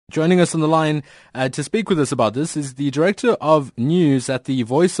Joining us on the line to speak with us about this is the Director of News at the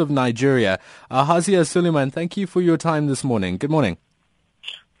Voice of Nigeria, Hazia Suleiman. Thank you for your time this morning. Good morning.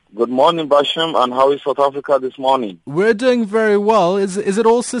 Good morning, Basham, and how is South Africa this morning? We're doing very well. Is it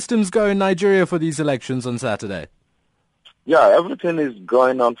all systems go in Nigeria for these elections on Saturday? Yeah, everything is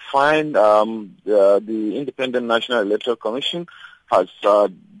going on fine. The Independent National Electoral Commission has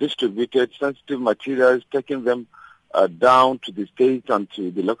distributed sensitive materials, taking them down to the state and to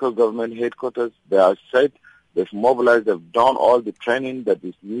the local government headquarters. They are set, they've mobilized, they've done all the training that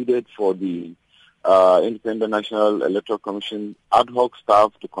is needed for the Independent National Electoral Commission ad hoc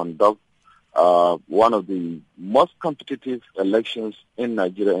staff to conduct one of the most competitive elections in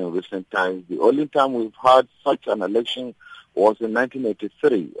Nigeria in recent times. The only time we've had such an election was in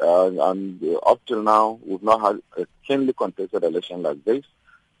 1983, and up till now we've not had a keenly contested election like this,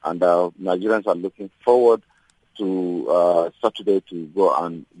 and Nigerians are looking forward to Saturday to go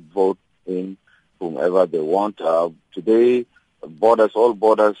and vote in whomever they want. Today, all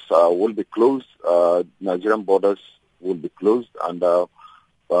borders will be closed. Nigerian borders will be closed, and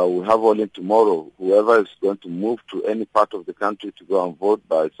we have only tomorrow. Whoever is going to move to any part of the country to go and vote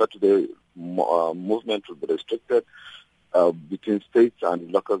by Saturday, movement will be restricted between states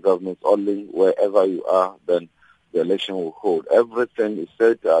and local governments only. Wherever you are, then the election will hold. Everything is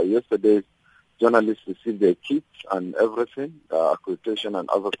said. Yesterday, journalists received their kits and everything, accreditation and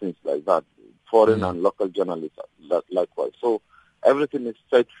other things like that. Foreign and local journalists likewise. So everything is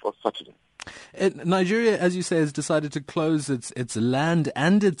set for Saturday. Nigeria, as you say, has decided to close its land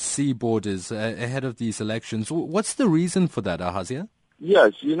and its sea borders ahead of these elections. What's the reason for that, Hazia?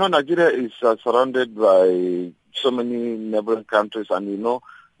 Yes, Nigeria is surrounded by so many neighboring countries, and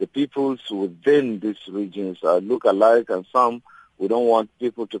the peoples within these regions look alike, and some we don't want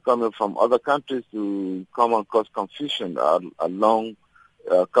people to come in from other countries to come and cause confusion along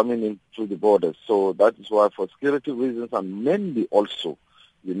coming in through the borders. So that is why, for security reasons, and mainly also,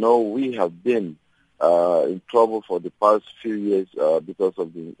 we have been in trouble for the past few years because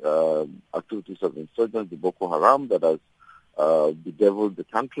of the activities of insurgents, the Boko Haram that has bedeviled the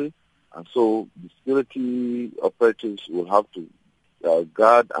country. And so the security operatives will have to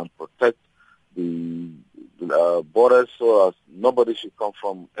guard and protect the borders so as nobody should come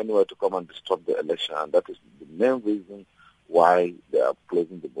from anywhere to come and disrupt the election. And that is the main reason why they are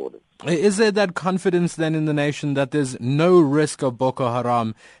closing the borders. Is there that confidence then in the nation that there's no risk of Boko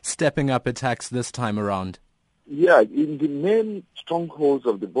Haram stepping up attacks this time around? Yeah, in the main strongholds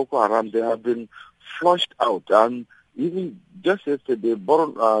of the Boko Haram, they have been flushed out. And even just yesterday,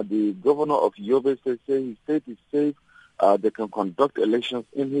 the governor of Yobe said his state is safe. They can conduct elections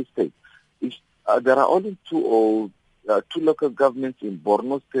in his state. There are only two local governments in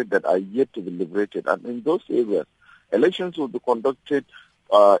Borno State that are yet to be liberated. And in those areas, elections will be conducted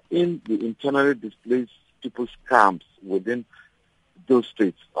in the internally displaced people's camps within those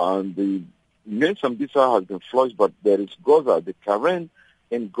states. And the main Sambisa has been flushed, but there is Goza, the terrain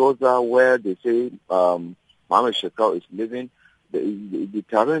in Goza where they say Mohammed Shekau is living. The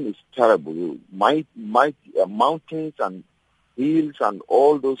terrain is terrible. Mountains and hills and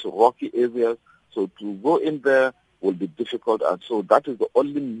all those rocky areas. So to go in there will be difficult. And so that is the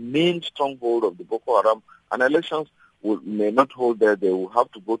only main stronghold of the Boko Haram. And elections may not hold there. They will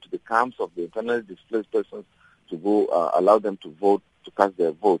have to go to the camps of the internally displaced persons to go allow them to vote, to cast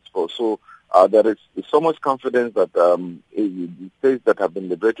their votes. So there is so much confidence that the states that have been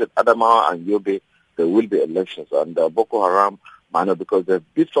liberated, Adamawa and Yobe, there will be elections. And Boko Haram, because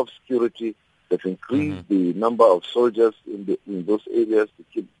they've beefed up security, they've increased the number of soldiers in those areas to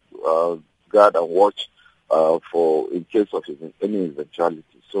keep guard and watch in case of any eventuality.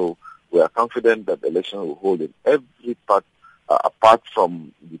 So we are confident that the election will hold in every part, apart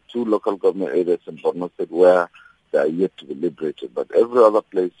from the two local government areas in Borno State where they are yet to be liberated. But every other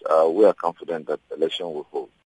place, we are confident that the election will hold.